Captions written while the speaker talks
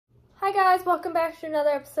Hi guys, welcome back to another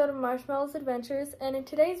episode of Marshmallow's Adventures, and in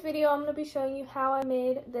today's video I'm going to be showing you how I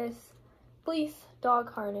made this fleece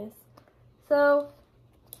dog harness. So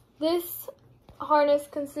this harness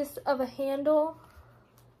consists of a handle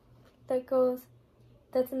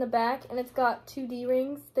that's in the back, and it's got two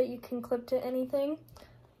D-rings that you can clip to anything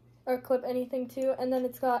or clip anything to, and then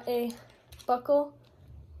it's got a buckle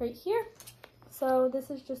right here. So this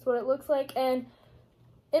is just what it looks like, and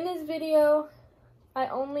in this video I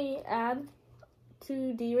only add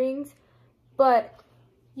two D-rings, but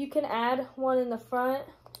you can add one in the front,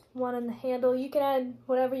 one in the handle. You can add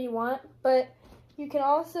whatever you want, but you can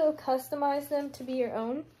also customize them to be your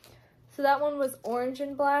own. So that one was orange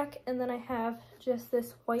and black, and then I have just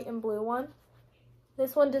this white and blue one.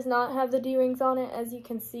 This one does not have the D-rings on it. As you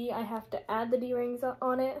can see, I have to add the D-rings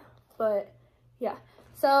on it, but yeah.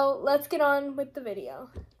 So let's get on with the video.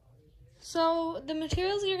 So the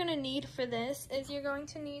materials you're going to need for this is you're going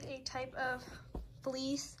to need a type of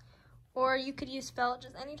fleece, or you could use felt,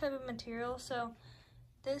 just any type of material. So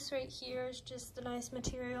this right here is just the nice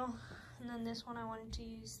material, and then this one I wanted to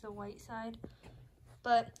use the white side.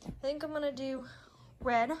 But I think I'm going to do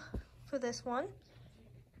red for this one.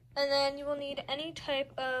 And then you will need any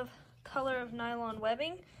type of color of nylon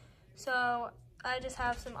webbing. So I just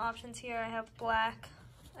have some options here. I have black,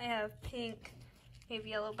 I have pink, I have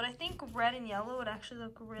yellow, but I think red and yellow would actually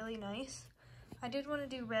look really nice. I did want to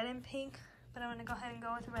do red and pink, but I'm going to go ahead and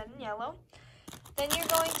go with red and yellow. Then you're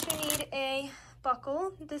going to need a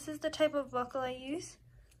buckle. This is the type of buckle I use,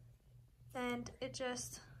 and it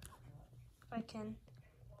just, if I can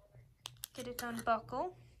get it to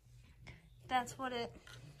unbuckle, that's what it,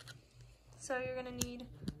 so you're going to need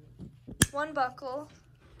one buckle.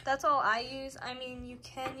 That's all I use. I mean, you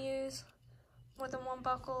can use more than one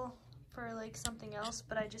buckle for like something else,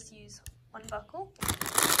 but I just use one buckle.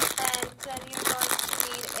 And then you're going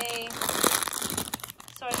to need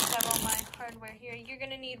so I just have all my hardware here. You're going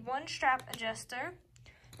to need one strap adjuster,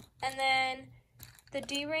 and then the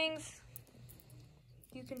D-rings,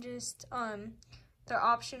 you can just, they're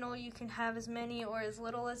optional. You can have as many or as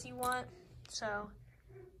little as you want, so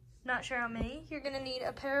not sure how many. You're going to need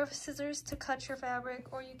a pair of scissors to cut your fabric,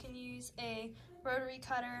 or you can use a rotary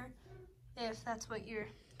cutter if that's what your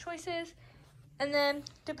choice is. And then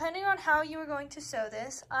depending on how you are going to sew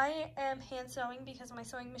this, I am hand sewing because my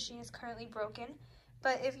sewing machine is currently broken.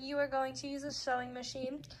 But if you are going to use a sewing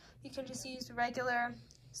machine, you can just use regular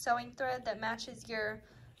sewing thread that matches your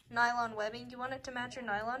nylon webbing. You want it to match your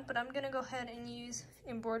nylon, but I'm going to go ahead and use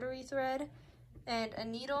embroidery thread and a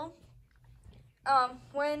needle.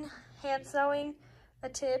 When hand sewing, a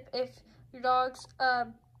tip, if your dog's a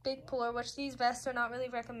big puller, which these vests are not really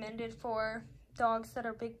recommended for dogs that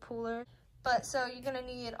are big pullers, but so you're going to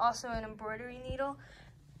need also an embroidery needle,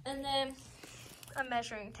 and then a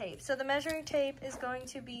measuring tape. So the measuring tape is going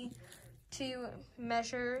to be to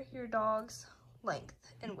measure your dog's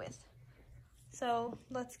length and width. So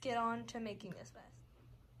let's get on to making this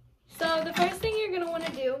vest. So the first thing you're going to want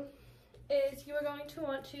to do is you are going to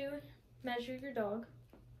want to measure your dog.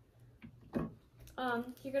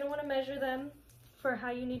 You're going to want to measure them for how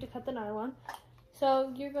you need to cut the nylon.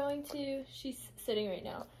 So you're going to, she's sitting right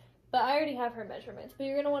now, but I already have her measurements, but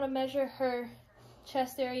you're going to want to measure her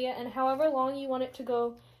chest area, and however long you want it to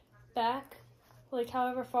go back, like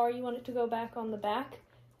however far you want it to go back on the back,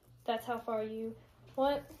 that's how far you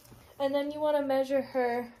want. And then you want to measure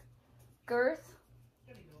her girth.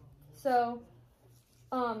 So,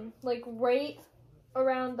 like right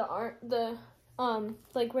around the arm,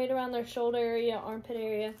 like right around their shoulder area, armpit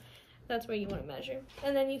area. That's where you want to measure.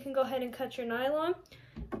 And then you can go ahead and cut your nylon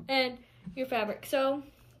and your fabric. So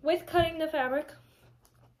with cutting the fabric,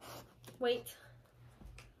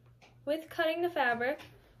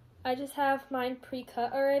 I just have mine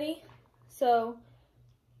pre-cut already. So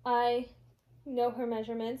I know her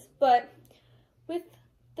measurements. But with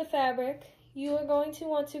the fabric, you are going to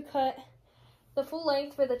want to cut the full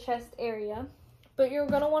length for the chest area. But you're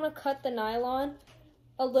going to want to cut the nylon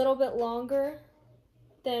a little bit longer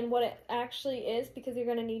than what it actually is, because you're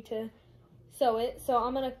going to need to sew it.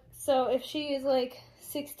 So if she is like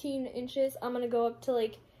 16 inches, I'm going to go up to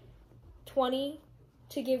like 20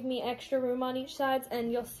 to give me extra room on each side,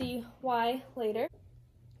 and you'll see why later.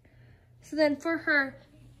 So then for her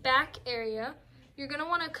back area, you're going to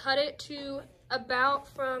want to cut it to about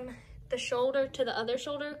from the shoulder to the other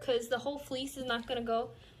shoulder, because the whole fleece is not going to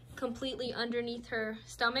go completely underneath her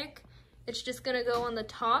stomach. It's just going to go on the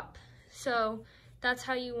top. So that's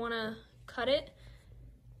how you want to cut it,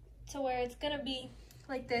 to where it's going to be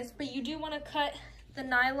like this. But you do want to cut the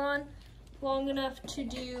nylon long enough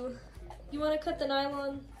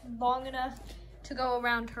to to go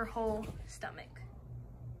around her whole stomach.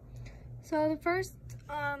 So the first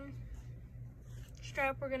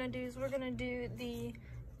strap we're gonna do is we're gonna do the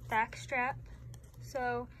back strap.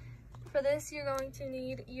 So for this, you're going to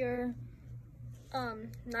need your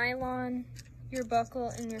nylon, your buckle,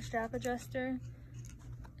 and your strap adjuster,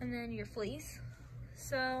 and then your fleece.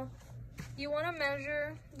 So you want to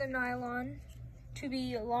measure the nylon to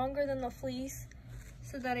be longer than the fleece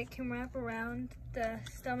so that it can wrap around the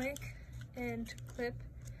stomach and clip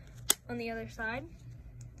on the other side.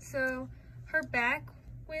 So her back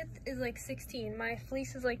width is like 16. My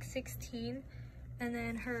fleece is like 16, and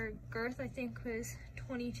then her girth I think was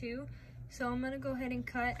 22. So I'm gonna go ahead and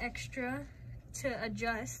cut extra to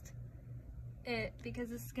adjust it because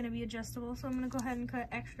this is gonna be adjustable. So I'm gonna go ahead and cut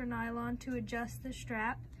extra nylon to adjust the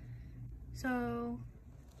strap. So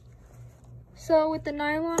with the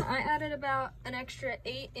nylon, I added about an extra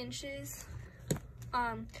 8 inches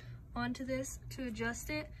onto this to adjust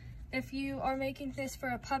it. If you are making this for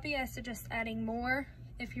a puppy, I suggest adding more.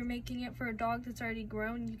 If you're making it for a dog that's already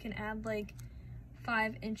grown, you can add like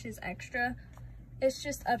 5 inches extra. It's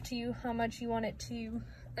just up to you how much you want it to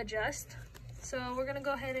adjust. So we're gonna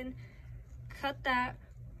go ahead and cut that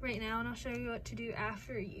right now, and I'll show you what to do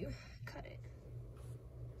after you cut it.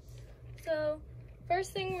 So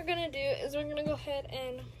first thing we're gonna do is we're gonna go ahead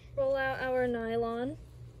and roll out our nylon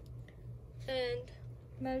and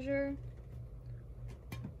measure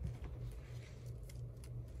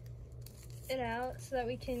it out so that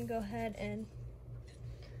we can go ahead and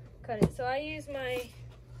cut it. So I use my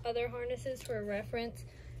other harnesses for a reference,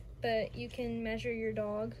 but you can measure your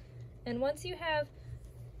dog. And once you have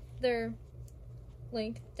their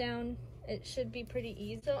length down, it should be pretty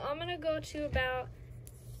easy. So I'm gonna go to about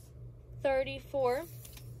 34,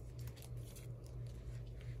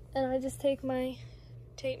 and I just take my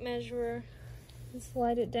tape measure and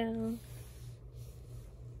slide it down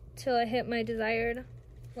till I hit my desired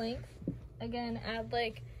length. Again, add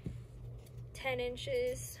like 10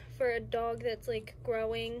 inches for a dog that's like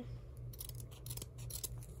growing,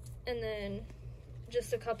 and then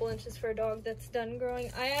just a couple inches for a dog that's done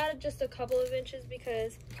growing. I added just a couple of inches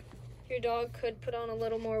because your dog could put on a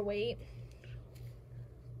little more weight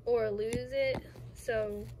or lose it,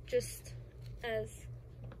 so just as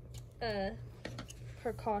a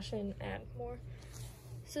precaution, add more.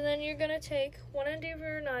 So then you're gonna take one end of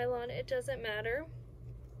your nylon, it doesn't matter,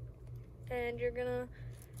 and you're gonna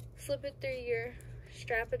slip it through your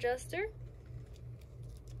strap adjuster,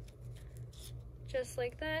 just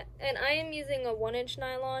like that. And I am using a 1-inch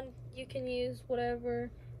nylon. You can use whatever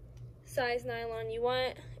size nylon you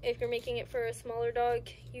want. If you're making it for a smaller dog,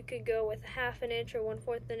 you could go with 1/2 inch or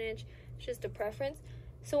 1/4 inch. It's just a preference.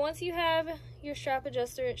 So once you have your strap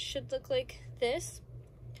adjuster, it should look like this,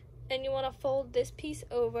 and you want to fold this piece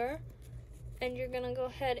over, and you're gonna go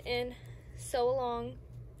ahead and sew along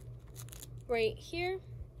right here.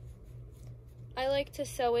 I like to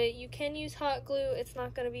sew it. You can use hot glue. It's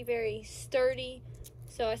not going to be very sturdy,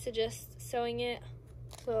 so I suggest sewing it.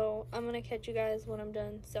 So I'm going to catch you guys when I'm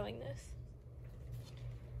done sewing this.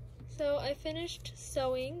 So I finished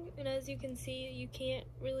sewing, and as you can see, you can't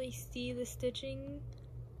really see the stitching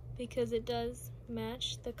because it does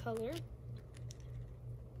match the color,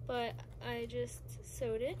 but I just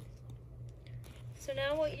sewed it. So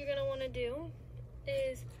now what you're going to want to do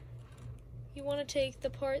is you want to take the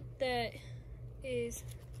part that is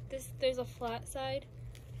this, there's a flat side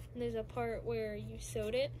and there's a part where you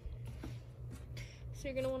sewed it. So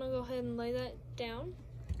you're going to want to go ahead and lay that down,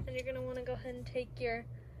 and you're going to want to go ahead and take your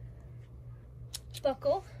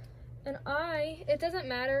buckle, and it doesn't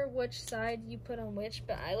matter which side you put on which,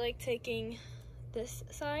 but I like taking this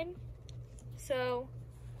side. So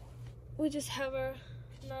we just have our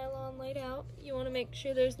nylon laid out. You want to make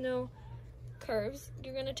sure there's no curves.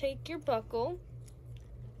 You're going to take your buckle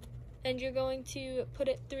and you're going to put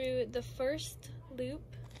it through the first loop.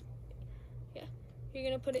 Yeah, you're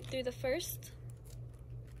going to put it through the first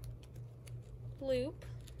loop,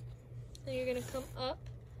 and you're going to come up,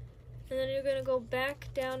 and then you're going to go back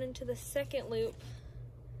down into the second loop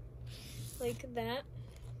like that.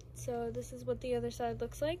 So this is what the other side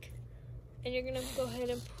looks like, and you're going to go ahead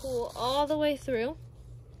and pull all the way through,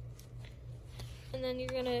 and then you're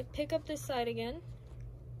going to pick up this side again,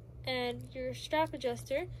 and your strap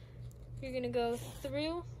adjuster, you're going to go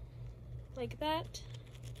through like that,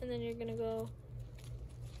 and then you're going to go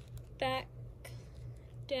back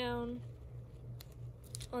down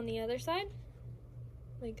on the other side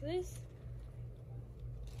like this,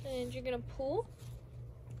 and you're going to pull,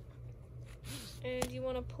 and you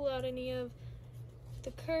want to pull out any of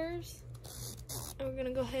the curves, And we're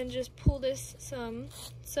gonna go ahead and just pull this some.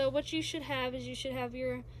 So what you should have is you should have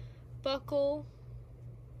your buckle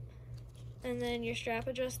and then your strap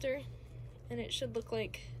adjuster, and it should look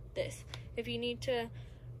like this. If you need to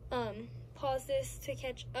pause this to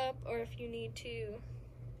catch up, or if you need to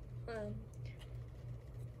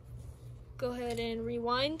go ahead and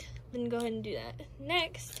rewind, then go ahead and do that.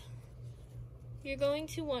 Next, you're going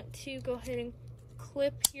to want to go ahead and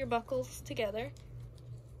clip your buckles together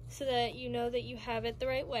so that you know that you have it the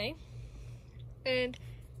right way. And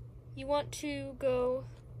you want to go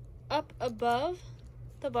up above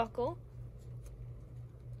the buckle,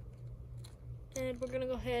 and we're gonna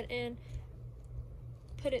go ahead and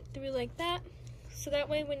put it through like that, so that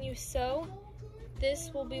way when you sew,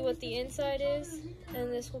 this will be what the inside is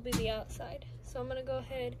and this will be the outside. So I'm gonna go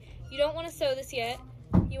ahead, you don't want to sew this yet,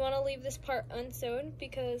 you want to leave this part unsewn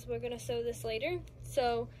because we're gonna sew this later.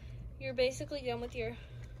 So you're basically done with your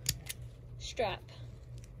strap.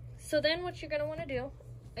 So then what you're gonna want to do,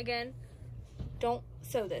 again, don't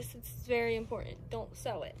sew this, it's very important, don't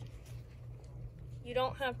sew it. You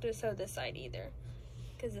don't have to sew this side either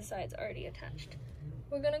because the side's already attached.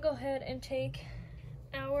 We're gonna go ahead and take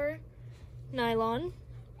our nylon,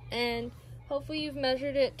 and hopefully you've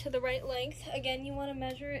measured it to the right length. Again, you want to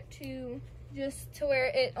measure it to just to where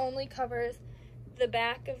it only covers the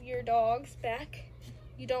back of your dog's back.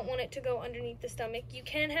 You don't want it to go underneath the stomach. You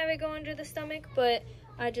can have it go under the stomach, but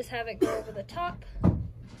I just have it go over the top.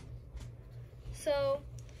 So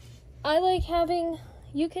I like having,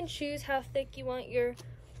 you can choose how thick you want your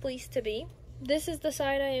fleece to be. This is the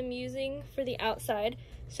side I am using for the outside.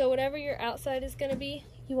 So whatever your outside is going to be,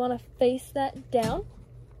 you want to face that down,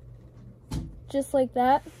 just like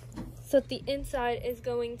that, so that the inside is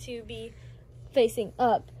going to be facing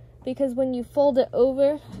up. Because when you fold it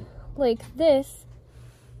over like this,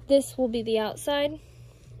 this will be the outside,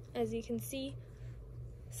 as you can see.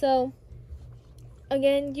 So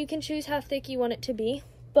again, you can choose how thick you want it to be,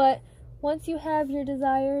 but once you have your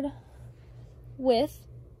desired width,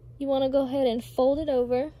 you want to go ahead and fold it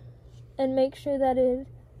over and make sure that it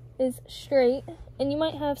is straight. And you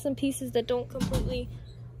might have some pieces that don't completely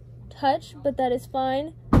touch, but that is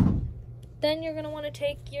fine. Then you're going to want to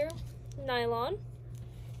take your nylon,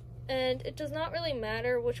 and it does not really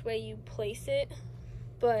matter which way you place it,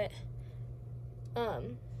 but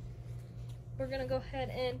we're going to go ahead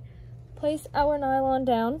and place our nylon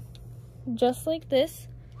down just like this.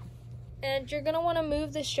 And you're going to want to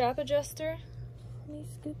move the strap adjuster. Let me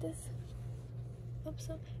scoot this up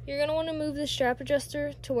some. You're going to want to move the strap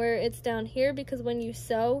adjuster to where it's down here, because when you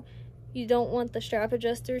sew, you don't want the strap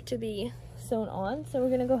adjuster to be sewn on. So we're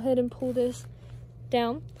going to go ahead and pull this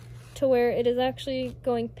down to where it is actually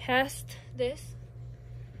going past this,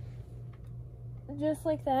 just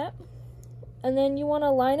like that. And then you want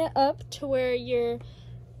to line it up to where your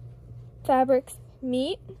fabrics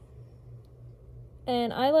meet.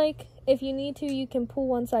 And I like, if you need to, you can pull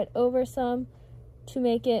one side over some to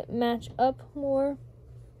make it match up more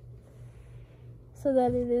so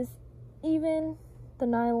that it is even, the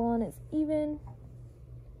nylon is even.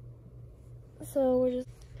 So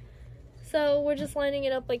we're just lining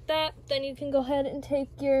it up like that. Then you can go ahead and take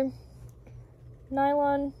your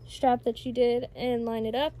nylon strap that you did and line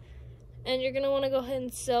it up, and you're going to want to go ahead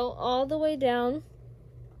and sew all the way down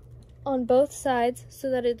on both sides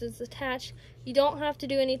so that it is attached. You don't have to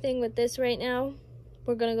do anything with this right now.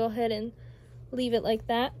 We're going to go ahead and leave it like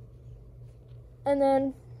that. And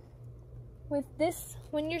then with this,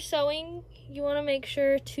 when you're sewing, you want to make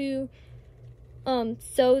sure to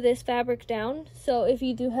sew this fabric down. So if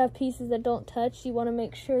you do have pieces that don't touch, you want to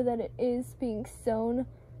make sure that it is being sewn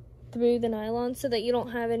through the nylon so that you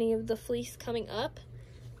don't have any of the fleece coming up.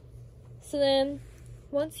 So then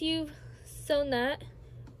once you've sewn that,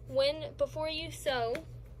 before you sew,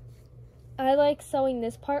 I like sewing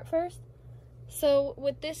this part first. So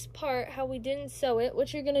with this part, how we didn't sew it,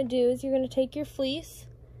 what you're going to do is you're going to take your fleece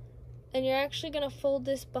and you're actually going to fold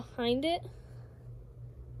this behind it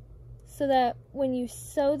so that when you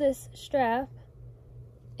sew this strap,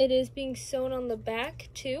 it is being sewn on the back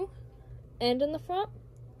too and in the front.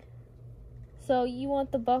 So you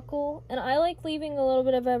want the buckle, and I like leaving a little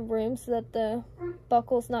bit of a room so that the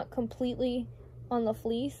buckle's not completely on the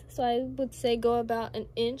fleece. So I would say go about an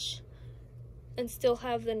inch and still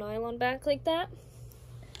have the nylon back like that.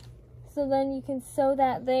 So then you can sew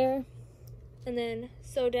that there and then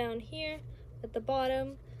sew down here at the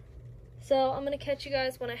bottom. So I'm going to catch you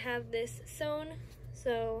guys when I have this sewn.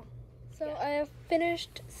 So yeah. I have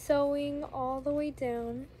finished sewing all the way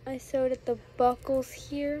down. I sewed at the buckles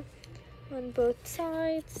here on both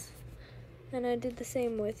sides, and I did the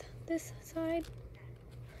same with this side.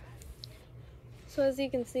 So as you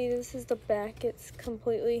can see, this is the back. It's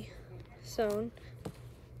completely sewn.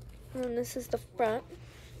 And this is the front.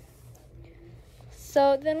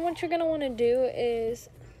 So then what you're going to want to do is,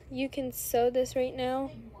 you can sew this right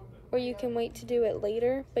now, or you can wait to do it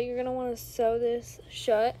later, but you're going to want to sew this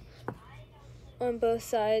shut on both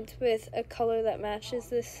sides with a color that matches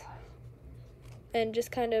this, and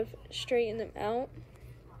just kind of straighten them out.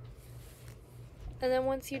 And then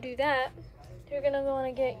once you do that, you're going to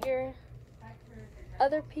want to get your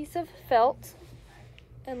other piece of felt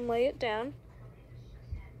and lay it down.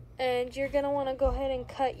 And you're going to want to go ahead and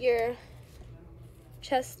cut your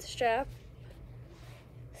chest strap.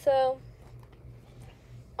 So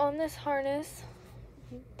on this harness,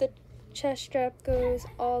 the chest strap goes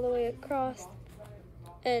all the way across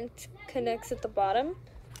and connects at the bottom.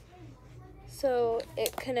 So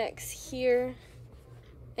it connects here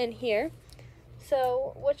and here.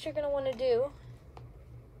 So what you're going to want to do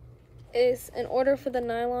is, in order for the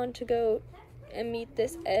nylon to go and meet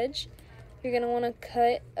this edge, you're going to want to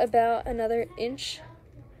cut about another inch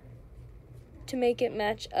to make it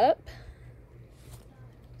match up.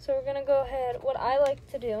 So we're going to go ahead, what I like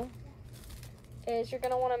to do is, you're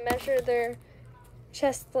going to want to measure their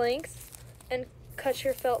chest length and cut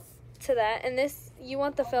your felt to that. And this, you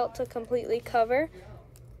want the felt to completely cover.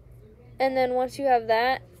 And then once you have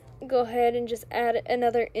that, go ahead and just add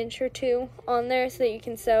another inch or two on there so that you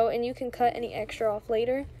can sew, and you can cut any extra off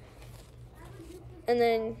later. And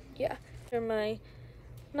then, yeah, for my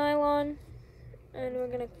nylon, and we're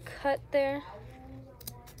gonna cut there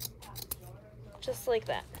just like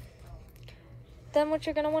that. Then what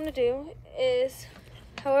you're gonna want to do is,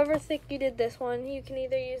 however thick you did this one, you can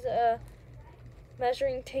either use a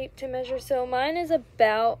measuring tape to measure. So mine is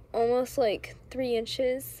about almost like 3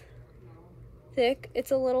 inches thick.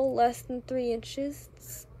 It's a little less than 3 inches.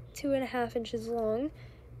 It's 2.5 inches long.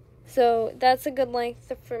 So that's a good length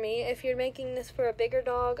for me. If you're making this for a bigger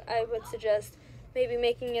dog, I would suggest maybe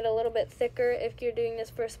making it a little bit thicker. If you're doing this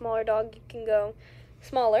for a smaller dog, you can go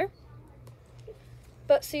smaller.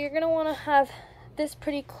 But so you're going to want to have this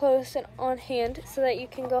pretty close and on hand so that you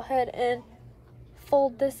can go ahead and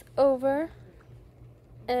fold this over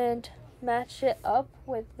and match it up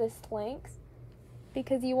with this length,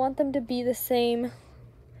 because you want them to be the same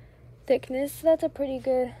thickness. So that's a pretty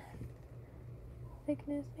good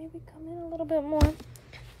thickness. Maybe come in a little bit more.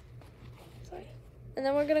 Sorry. And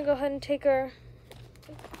then we're gonna go ahead and take our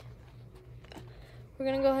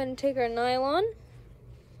nylon,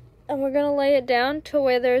 and we're gonna lay it down to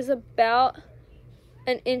where there's about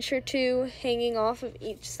an inch or two hanging off of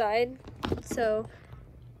each side. So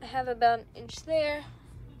I have about an inch there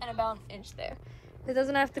and about an inch there. It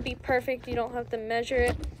doesn't have to be perfect, you don't have to measure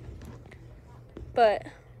it, but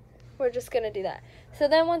we're just gonna do that. So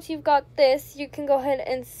then once you've got this, you can go ahead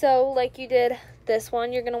and sew like you did this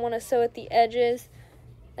one. You're gonna wanna sew at the edges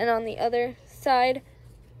and on the other side,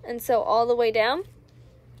 and sew all the way down.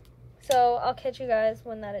 So I'll catch you guys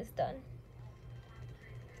when that is done.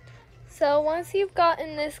 So once you've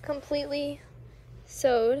gotten this completely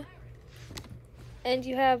sewed and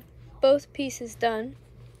you have both pieces done,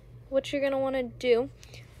 what you're going to want to do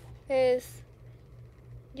is,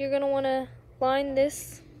 you're going to want to line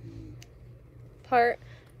this part.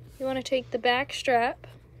 You want to take the back strap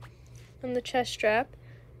and the chest strap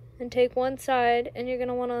and take one side, and you're going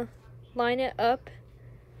to want to line it up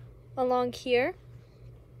along here,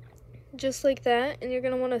 just like that. And you're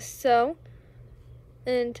going to want to sew,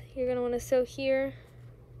 and you're going to want to sew here,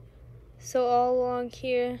 sew all along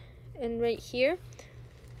here and right here.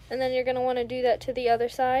 And then you're going to want to do that to the other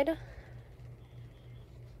side. And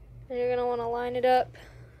you're going to want to line it up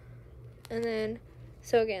and then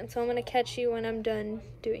sew again. So I'm going to catch you when I'm done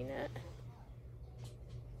doing that.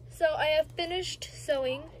 So I have finished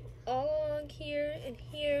sewing all along here and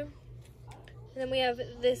here. And then we have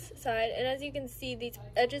this side. And as you can see, these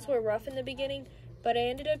edges were rough in the beginning, but I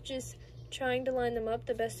ended up just trying to line them up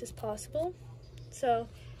the best as possible. So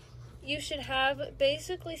you should have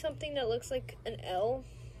basically something that looks like an L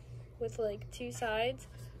with like two sides,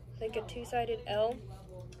 like a two-sided L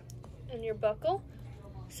in your buckle.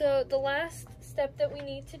 So the last step that we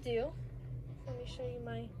need to do, let me show you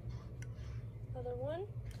my other one,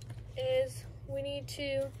 is we need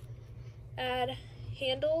to add a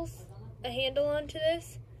handle onto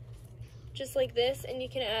this, just like this, and you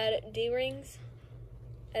can add D-rings,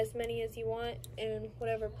 as many as you want in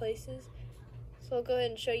whatever places. So I'll go ahead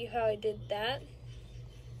and show you how I did that.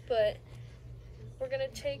 But we're gonna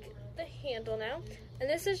take the handle now, and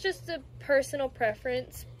this is just a personal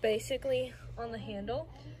preference basically on the handle.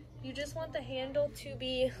 You just want the handle to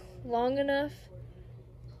be long enough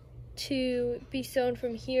to be sewn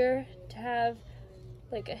from here to have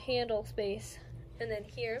like a handle space, and then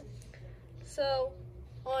here. So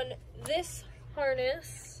on this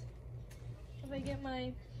harness, if I get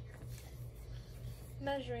my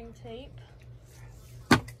measuring tape,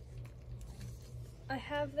 I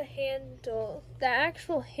have the handle, the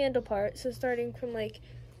actual handle part, so starting from like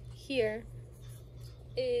here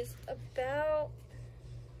is about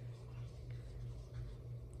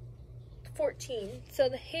 14. So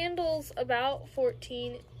the handle's about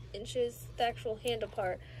 14 inches, the actual handle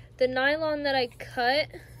part. The nylon that I cut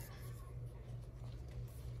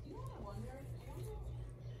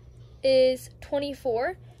is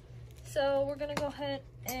 24. So we're gonna go ahead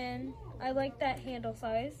and I like that handle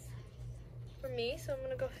size for me, so I'm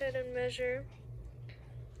gonna go ahead and measure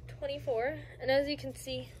 24. And as you can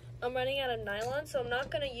see, I'm running out of nylon, so I'm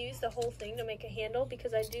not gonna use the whole thing to make a handle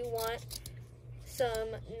because I do want some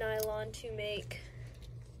nylon to make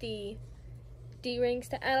the D-rings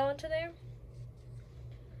to add on to there.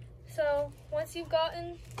 So once you've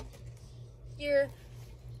gotten your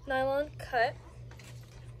nylon cut,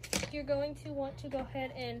 you're going to want to go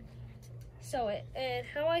ahead and sew it. And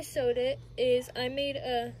how I sewed it is I made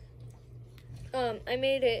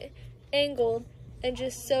it angled and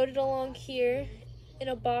just sewed it along here in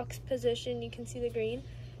a box position. You can see the green,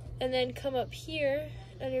 and then come up here,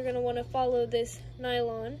 and you're gonna want to follow this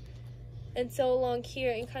nylon and sew along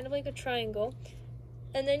here in kind of like a triangle,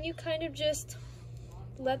 and then you kind of just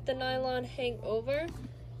let the nylon hang over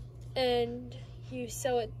and you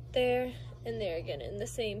sew it there and there again in the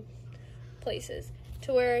same places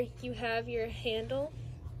to where you have your handle.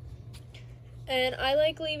 And I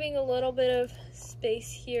like leaving a little bit of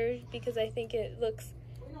space here because I think it looks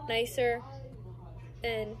nicer,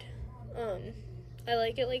 and I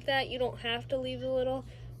like it like that. You don't have to leave the little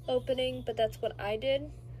opening, but that's what I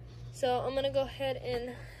did. So I'm gonna go ahead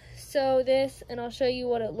and sew this, and I'll show you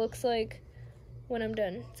what it looks like when I'm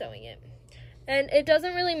done sewing it. And it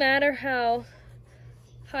doesn't really matter how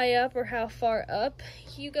high up or how far up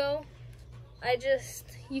you go.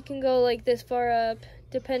 You can go like this far up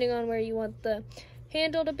depending on where you want the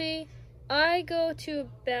handle to be. I go to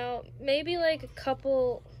about maybe like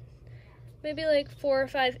 4 or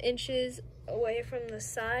 5 inches away from the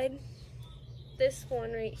side. This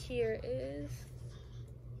one right here is,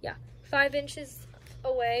 yeah, 5 inches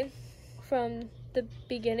away from the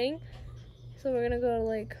beginning. So we're gonna go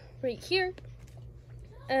like right here,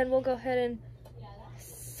 and we'll go ahead and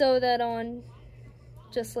sew that on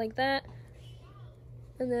just like that,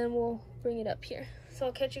 and then we'll bring it up here. So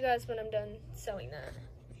I'll catch you guys when I'm done sewing that.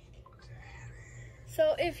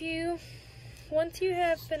 So once you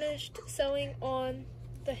have finished sewing on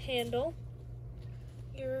the handle,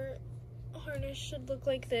 your harness should look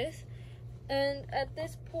like this. And at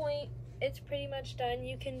this point, it's pretty much done.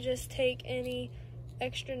 You can just take any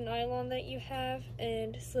extra nylon that you have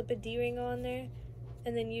and slip a D-ring on there,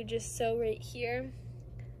 and then you just sew right here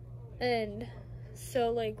and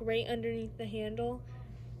sew like right underneath the handle.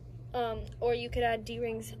 Or you could add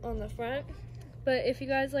D-rings on the front. But if you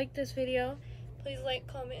guys like this video, please like,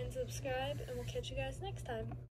 comment, and subscribe, and we'll catch you guys next time.